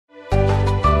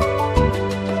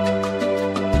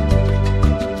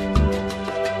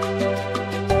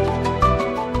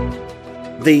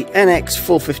The NX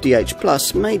 450h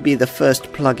Plus may be the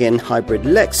first plug-in hybrid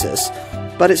Lexus,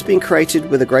 but it's been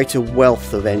created with a greater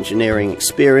wealth of engineering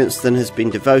experience than has been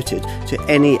devoted to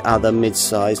any other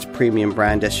mid-sized premium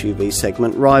brand SUV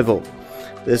segment rival.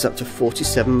 There's up to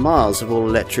 47 miles of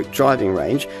all-electric driving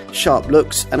range, sharp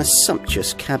looks and a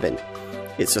sumptuous cabin.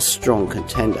 It's a strong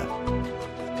contender.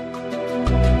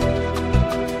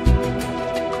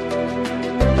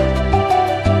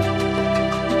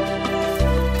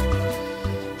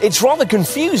 It's rather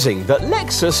confusing that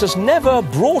Lexus has never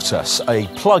brought us a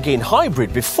plug-in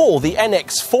hybrid before the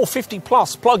NX 450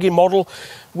 Plus plug-in model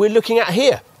we're looking at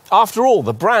here. After all,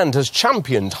 the brand has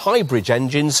championed hybrid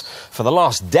engines for the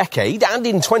last decade and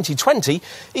in 2020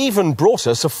 even brought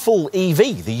us a full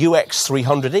EV, the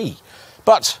UX300e.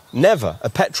 But never a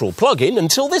petrol plug-in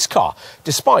until this car,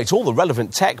 despite all the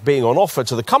relevant tech being on offer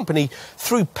to the company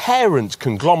through parent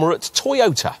conglomerate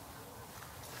Toyota.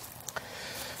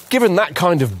 Given that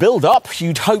kind of build-up,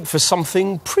 you'd hope for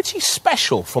something pretty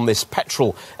special from this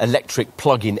petrol-electric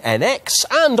plug-in NX,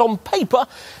 and on paper,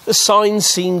 the signs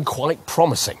seem quite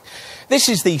promising. This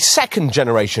is the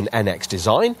second-generation NX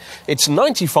design. It's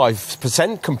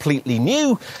 95% completely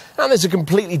new, and there's a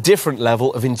completely different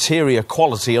level of interior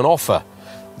quality on offer.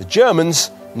 The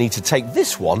Germans need to take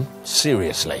this one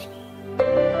seriously.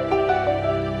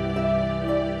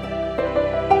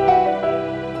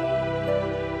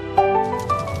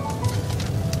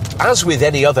 As with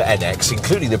any other NX,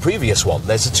 including the previous one,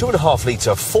 there's a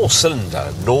 2.5-litre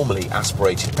four-cylinder, normally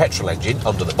aspirated petrol engine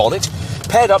under the bonnet,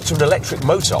 paired up to an electric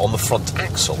motor on the front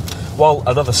axle, while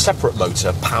another separate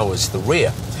motor powers the rear.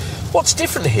 What's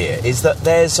different here is that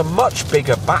there's a much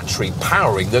bigger battery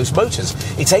powering those motors.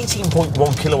 It's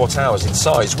 18.1 kilowatt-hours in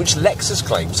size, which Lexus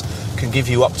claims can give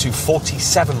you up to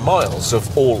 47 miles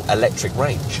of all-electric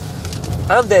range.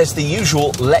 And there's the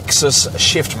usual Lexus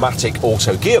Shiftmatic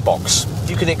auto gearbox.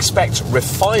 You can expect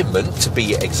refinement to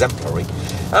be exemplary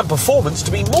and performance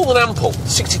to be more than ample.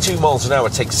 62 miles an hour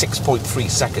takes 6.3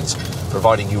 seconds,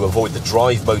 providing you avoid the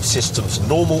drive mode system's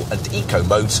normal and eco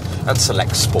modes and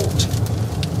select sport.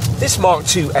 This Mark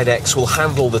II NX will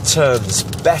handle the turns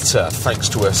better thanks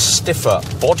to a stiffer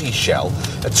body shell,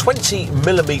 a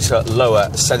 20mm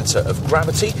lower centre of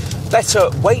gravity,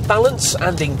 better weight balance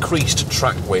and increased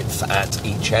track width at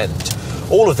each end.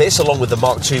 All of this, along with the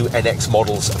Mark II NX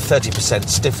model's 30%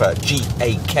 stiffer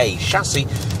GAK chassis,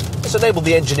 has enabled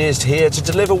the engineers here to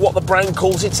deliver what the brand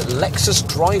calls its Lexus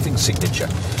driving signature,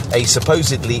 a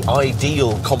supposedly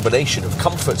ideal combination of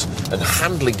comfort and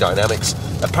handling dynamics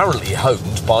apparently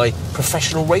honed by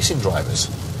professional racing drivers.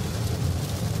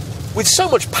 With so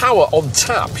much power on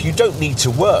tap, you don't need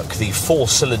to work the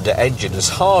four-cylinder engine as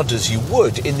hard as you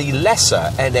would in the lesser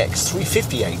NX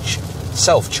 350h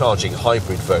self-charging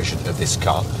hybrid version of this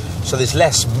car, so there's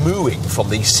less mooing from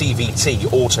the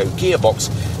CVT auto gearbox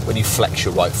when you flex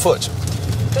your right foot.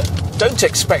 Don't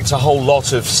expect a whole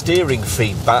lot of steering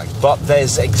feedback, but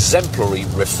there's exemplary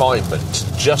refinement,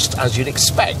 just as you'd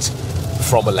expect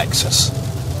from a Lexus.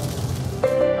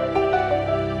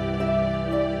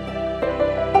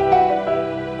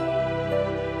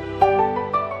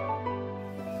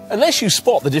 Unless you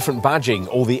spot the different badging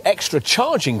or the extra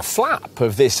charging flap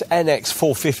of this NX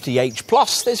 450h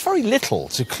Plus, there's very little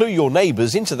to clue your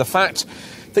neighbours into the fact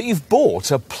that you've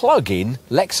bought a plug-in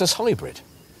Lexus hybrid.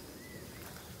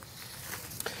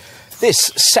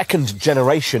 This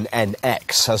second-generation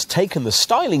NX has taken the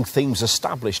styling themes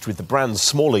established with the brand's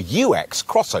smaller UX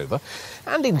crossover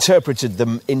and interpreted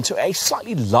them into a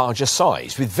slightly larger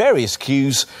size, with various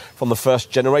cues from the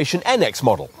first-generation NX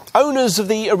model. Owners of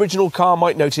the original car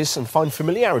might notice and find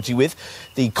familiarity with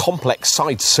the complex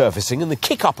side surfacing and the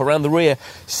kick-up around the rear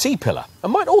C-pillar,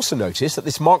 and might also notice that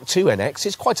this Mark II NX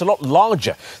is quite a lot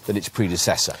larger than its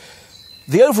predecessor.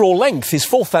 The overall length is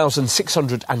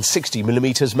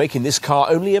 4,660mm, making this car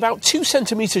only about 2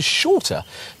 centimetres shorter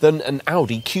than an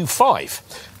Audi Q5.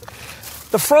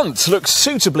 The front looks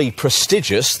suitably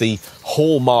prestigious, the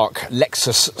hallmark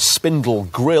Lexus spindle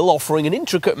grille offering an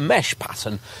intricate mesh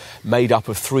pattern made up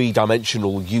of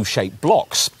three-dimensional U-shaped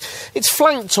blocks. It's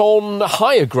flanked on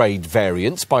higher-grade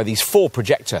variants by these 4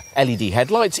 projector LED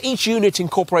headlights, each unit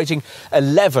incorporating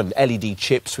 11 LED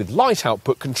chips with light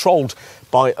output controlled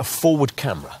by a forward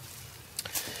camera.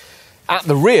 At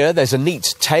the rear, there's a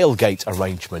neat tailgate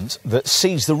arrangement that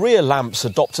sees the rear lamps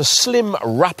adopt a slim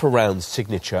wraparound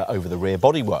signature over the rear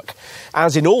bodywork.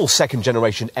 As in all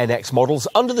second-generation NX models,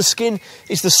 under the skin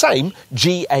is the same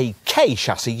GAK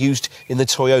chassis used in the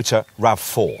Toyota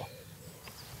RAV4.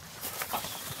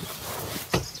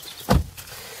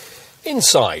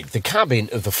 Inside, the cabin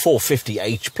of the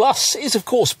 450h Plus is of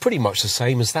course pretty much the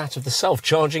same as that of the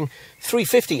self-charging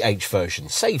 350h version,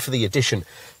 save for the addition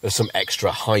of some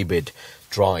extra hybrid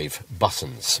drive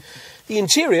buttons. The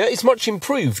interior is much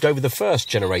improved over the first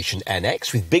generation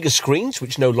NX, with bigger screens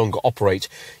which no longer operate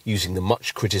using the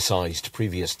much criticised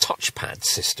previous touchpad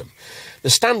system. The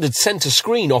standard centre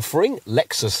screen offering,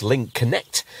 Lexus Link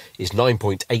Connect, is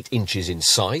 9.8 inches in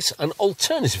size, and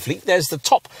alternatively there's the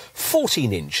top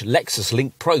 14-inch Lexus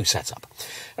Link Pro setup.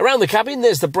 Around the cabin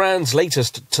there's the brand's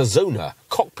latest Tazona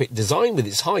cockpit design with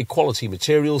its high-quality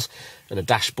materials and a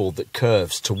dashboard that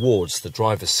curves towards the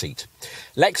driver's seat.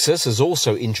 Lexus has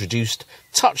also introduced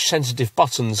touch-sensitive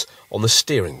buttons on the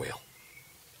steering wheel.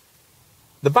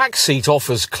 The back seat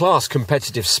offers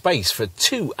class-competitive space for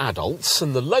 2 adults,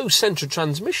 and the low centre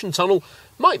transmission tunnel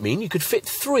might mean you could fit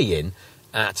 3 in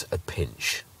at a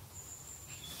pinch.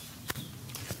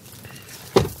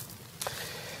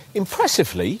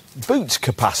 Impressively, boot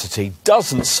capacity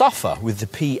doesn't suffer with the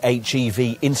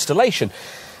PHEV installation.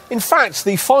 In fact,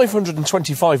 the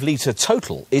 525-litre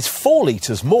total is 4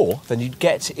 litres more than you'd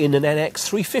get in an NX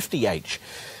 350h.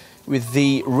 With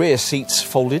the rear seats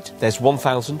folded, there's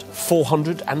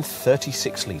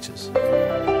 1,436 litres.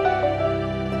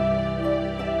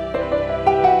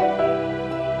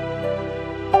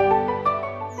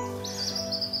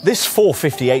 This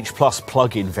 450h Plus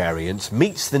plug-in variant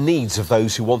meets the needs of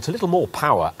those who want a little more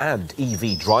power and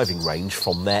EV driving range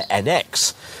from their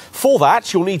NX. For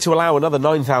that, you'll need to allow another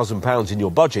 £9,000 in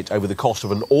your budget over the cost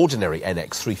of an ordinary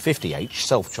NX 350h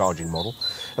self-charging model,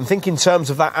 and think in terms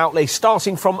of that outlay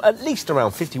starting from at least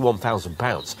around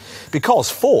 £51,000. Because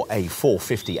for a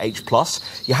 450h Plus,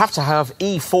 you have to have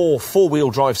E4 four-wheel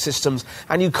drive systems,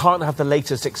 and you can't have the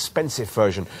latest expensive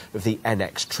version of the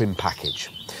NX trim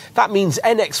package. That means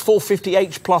NX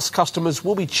 450h Plus customers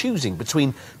will be choosing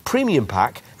between Premium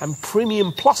Pack and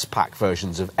Premium Plus Pack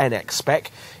versions of NX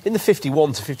spec in the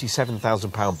 £51,000 to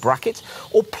 £57,000 bracket,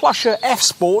 or plusher F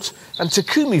Sport and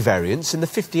Takumi variants in the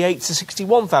 £58,000 to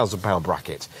 £61,000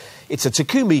 bracket. It's a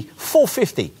Takumi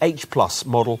 450h Plus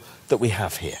model that we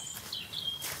have here.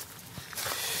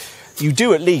 You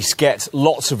do at least get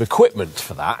lots of equipment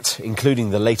for that, including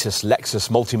the latest Lexus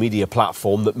multimedia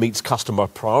platform that meets customer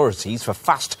priorities for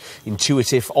fast,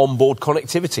 intuitive onboard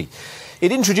connectivity.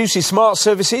 It introduces smart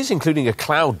services, including a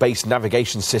cloud-based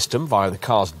navigation system via the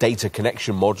car's data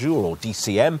connection module, or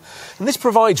DCM, and this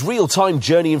provides real-time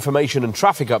journey information and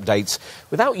traffic updates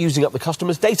without using up the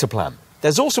customer's data plan.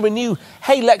 There's also a new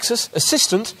Hey Lexus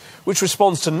assistant, which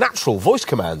responds to natural voice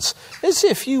commands, as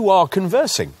if you are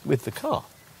conversing with the car.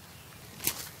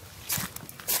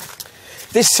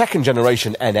 This second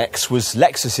generation NX was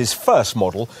Lexus's first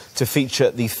model to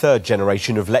feature the third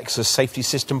generation of Lexus Safety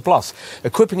System Plus,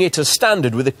 equipping it as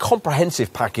standard with a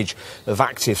comprehensive package of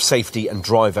active safety and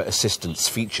driver assistance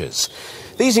features.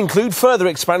 These include further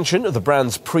expansion of the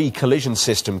brand's pre-collision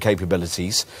system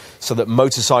capabilities so that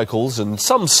motorcycles and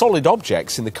some solid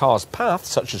objects in the car's path,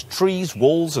 such as trees,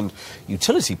 walls and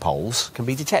utility poles, can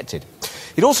be detected.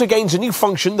 It also gains a new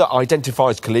function that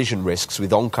identifies collision risks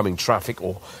with oncoming traffic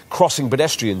or crossing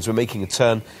pedestrians when making a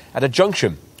turn at a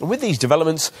junction. And with these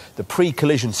developments, the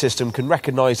pre-collision system can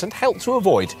recognise and help to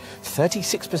avoid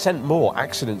 36% more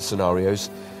accident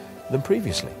scenarios than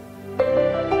previously.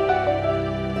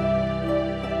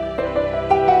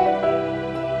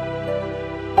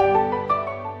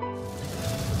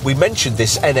 We mentioned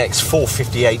this NX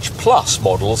 450h Plus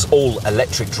model's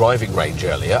all-electric driving range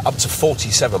earlier, up to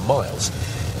 47 miles.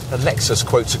 And Lexus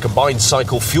quotes a combined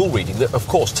cycle fuel reading that, of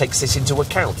course, takes this into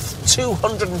account.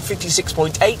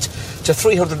 256.8 to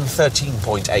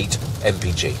 313.8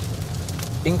 mpg.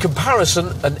 In comparison,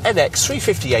 an NX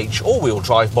 350h all-wheel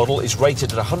drive model is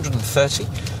rated at 130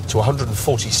 to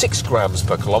 146 grams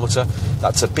per kilometre.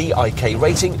 That's a BIK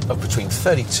rating of between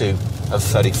 32 and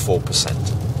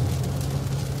 34%.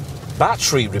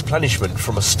 Battery replenishment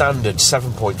from a standard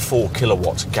 7.4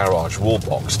 kilowatt garage wall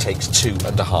box takes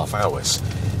 2.5 hours.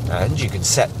 And you can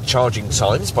set charging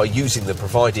times by using the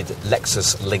provided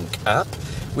Lexus Link app,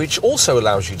 which also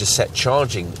allows you to set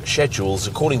charging schedules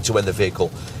according to when the vehicle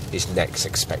is next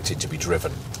expected to be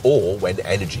driven, or when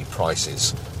energy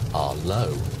prices are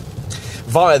low.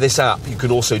 Via this app, you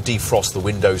can also defrost the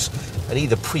windows and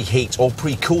either preheat or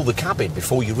pre-cool the cabin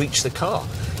before you reach the car,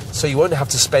 so you won't have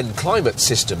to spend climate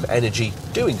system energy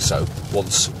doing so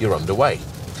once you're underway.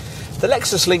 The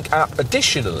Lexus Link app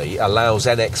additionally allows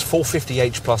NX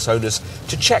 450h Plus owners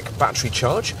to check battery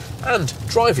charge and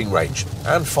driving range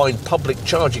and find public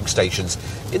charging stations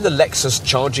in the Lexus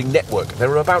charging network.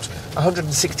 There are about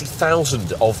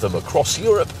 160,000 of them across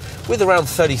Europe, with around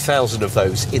 30,000 of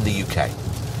those in the UK.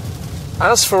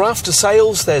 As for after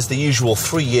sales, there's the usual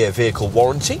 3-year vehicle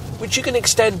warranty, which you can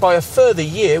extend by a further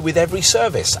year with every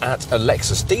service at a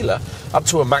Lexus dealer, up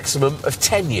to a maximum of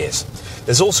 10 years.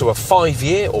 There's also a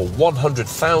 5-year or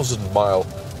 100,000 mile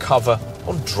cover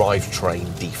on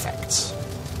drivetrain defects.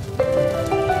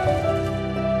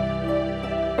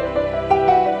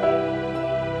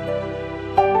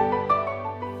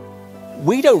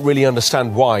 We don't really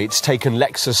understand why it's taken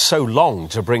Lexus so long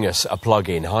to bring us a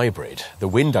plug-in hybrid. The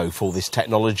window for this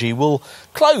technology will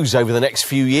close over the next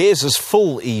few years as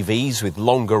full EVs with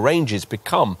longer ranges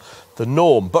become the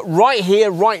norm. But right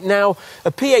here, right now,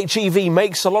 a PHEV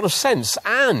makes a lot of sense.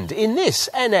 And in this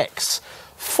NX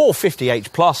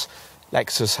 450h Plus,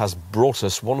 Lexus has brought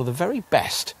us one of the very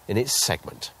best in its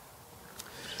segment.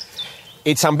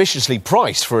 It's ambitiously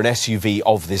priced for an SUV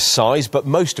of this size, but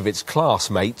most of its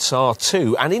classmates are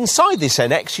too. And inside this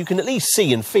NX, you can at least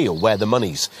see and feel where the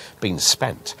money's been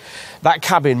spent. That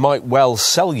cabin might well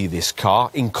sell you this car,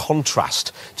 in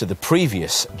contrast to the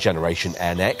previous generation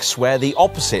NX, where the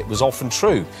opposite was often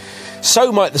true.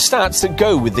 So might the stats that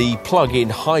go with the plug-in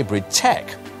hybrid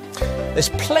tech. There's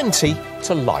plenty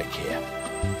to like here.